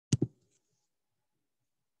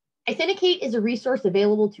iThenticate is a resource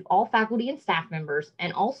available to all faculty and staff members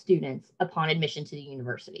and all students upon admission to the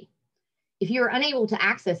university. If you are unable to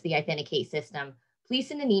access the iThenticate system, please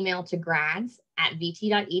send an email to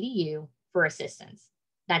grads@vt.edu for assistance.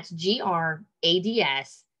 That's grads@vt.edu.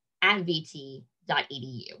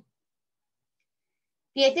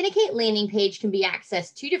 The iThenticate landing page can be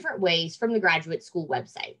accessed two different ways from the graduate school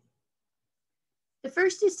website. The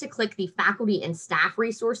first is to click the Faculty and Staff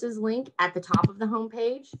Resources link at the top of the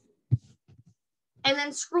homepage, and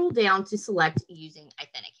then scroll down to select Using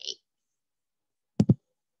iThenticate.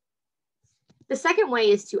 The second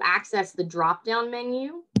way is to access the drop-down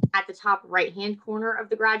menu at the top right-hand corner of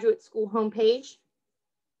the graduate school homepage,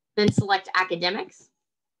 then select Academics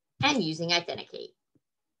and Using iThenticate.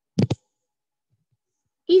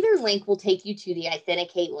 Either link will take you to the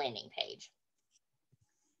iThenticate landing page.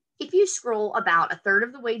 If you scroll about a third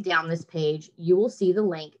of the way down this page, you will see the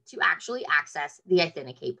link to actually access the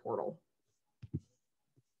iThenticate portal.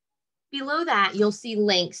 Below that, you'll see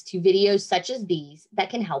links to videos such as these that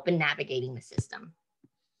can help in navigating the system.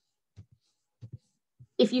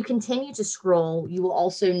 If you continue to scroll, you will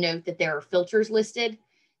also note that there are filters listed.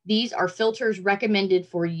 These are filters recommended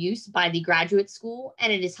for use by the graduate school,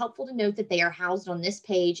 and it is helpful to note that they are housed on this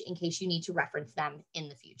page in case you need to reference them in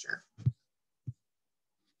the future.